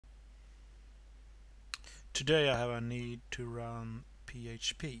Today I have a need to run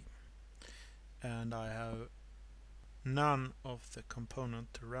PHP, and I have none of the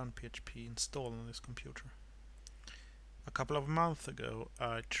component to run PHP installed on this computer. A couple of months ago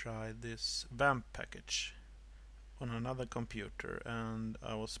I tried this WAMP package on another computer, and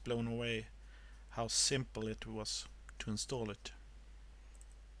I was blown away how simple it was to install it.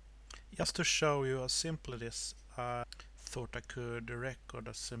 Just to show you how simple it is, I thought I could record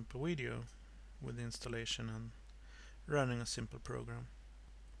a simple video with the installation and running a simple program.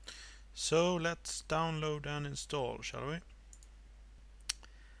 So let's download and install, shall we?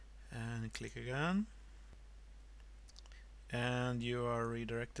 And click again. And you are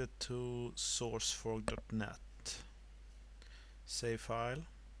redirected to sourceforge.net. Save file.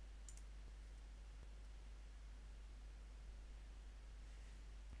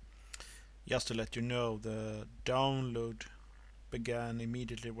 Just to let you know, the download began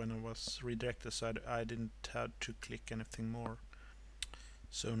immediately when I was redirected, so I didn't have to click anything more.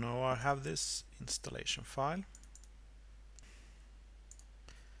 So now I have this installation file.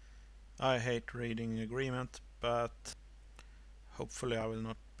 I hate reading agreement, but hopefully I will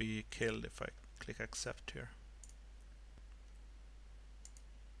not be killed if I click accept here.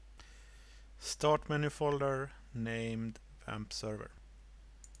 Start menu folder named WAMP server.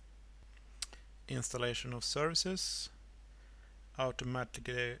 Installation of services,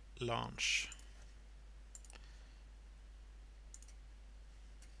 automatically launch.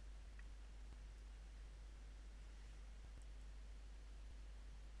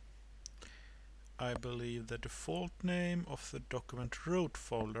 I believe the default name of the document root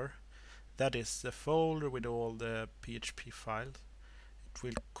folder, that is the folder with all the PHP files, it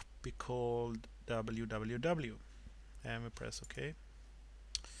will be called www, and we press OK.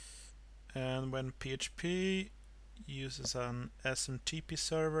 And when PHP uses an SMTP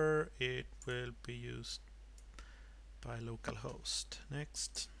server, it will be used by localhost.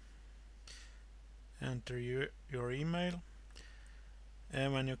 Next. Enter your email,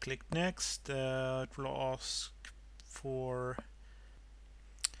 and when you click next, it will ask for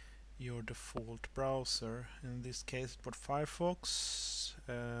your default browser. In this case it was Firefox,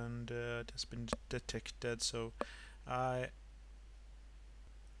 and it has been detected, so I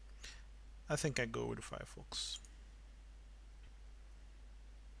think I go with Firefox.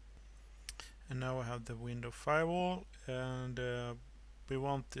 And now I have the window firewall, and we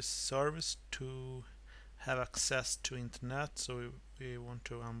want this service to have access to internet, so we want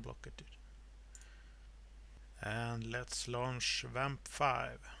to unblock it. And let's launch WAMP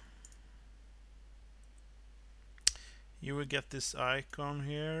 5. You will get this icon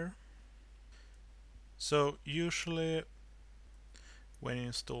here. So usually when you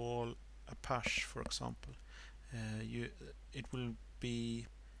install Apache, for example, it will be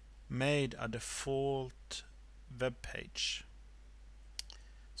made a default web page.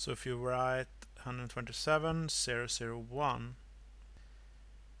 So if you write 127.0.0.1,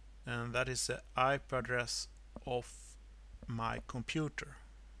 and that is the IP address of my computer,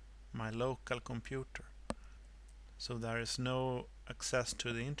 my local computer. So there is no access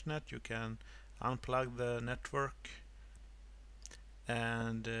to the internet. You can unplug the network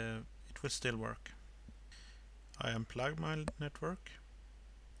and it will still work. I unplug my network,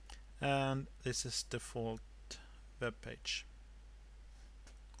 and this is default web page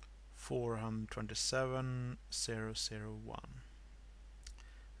 427.0.0.1,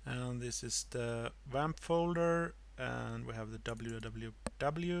 and this is the WAMP folder, and we have the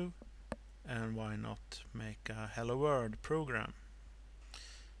www, and why not make a hello world program.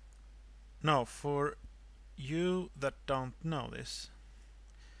 Now, for you that don't know this,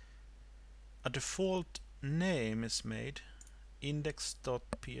 a default name is made,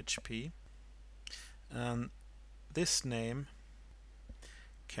 index.php, and this name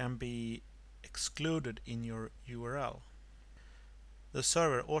can be excluded in your URL. The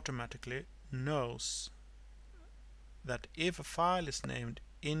server automatically knows that if a file is named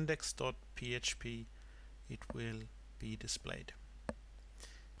index.php, it will be displayed.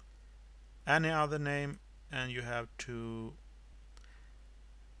 Any other name, and you have to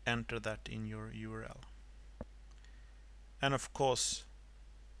enter that in your URL. And of course,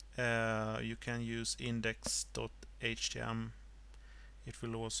 you can use index.htm. It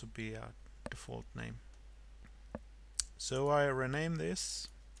will also be a default name. So I rename this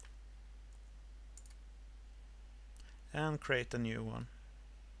and create a new one.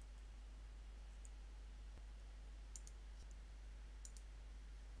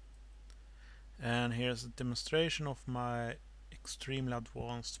 And here's a demonstration of my extremely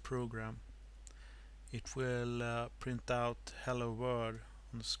advanced program. It will print out hello world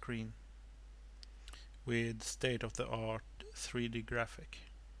on the screen. with state-of-the-art 3D graphic.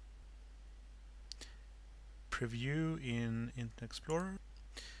 Preview in Internet Explorer.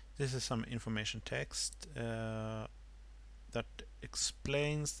 This is some information text that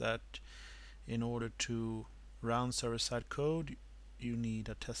explains that in order to run server-side code you need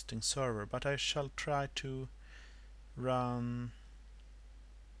a testing server, but I shall try to run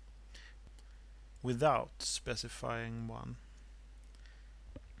without specifying one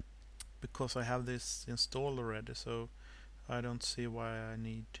because I have this installed already, so I don't see why I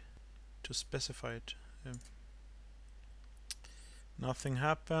need to specify it. Nothing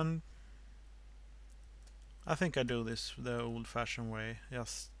happened. I think I do this the old-fashioned way,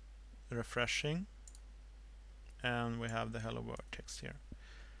 just refreshing, and we have the hello world text here.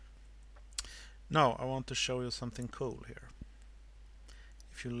 Now I want to show you something cool here.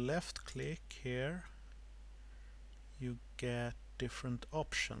 If you left click here, you get different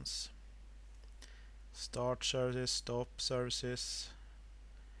options. Start services, stop services,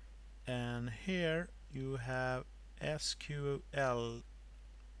 and here you have SQL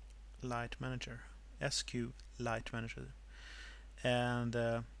Lite Manager, and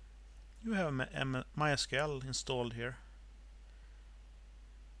you have mysql installed here,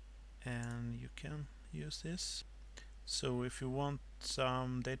 and you can use this. So if you want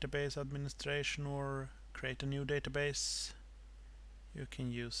some database administration or create a new database, you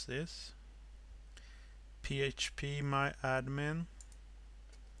can use this. PHP myadmin.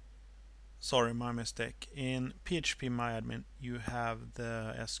 Sorry, my mistake. In PHP myadmin you have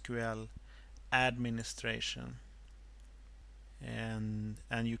the SQL administration, and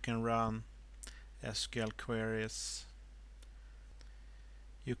you can run SQL queries.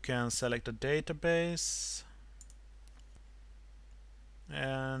 You can select a database,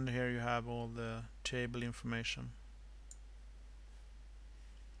 and here you have all the table information.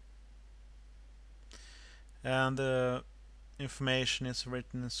 And the information is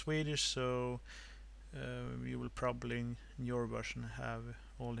written in Swedish, so you will probably in your version have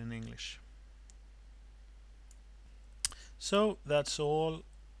all in English. So that's all,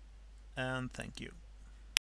 and thank you.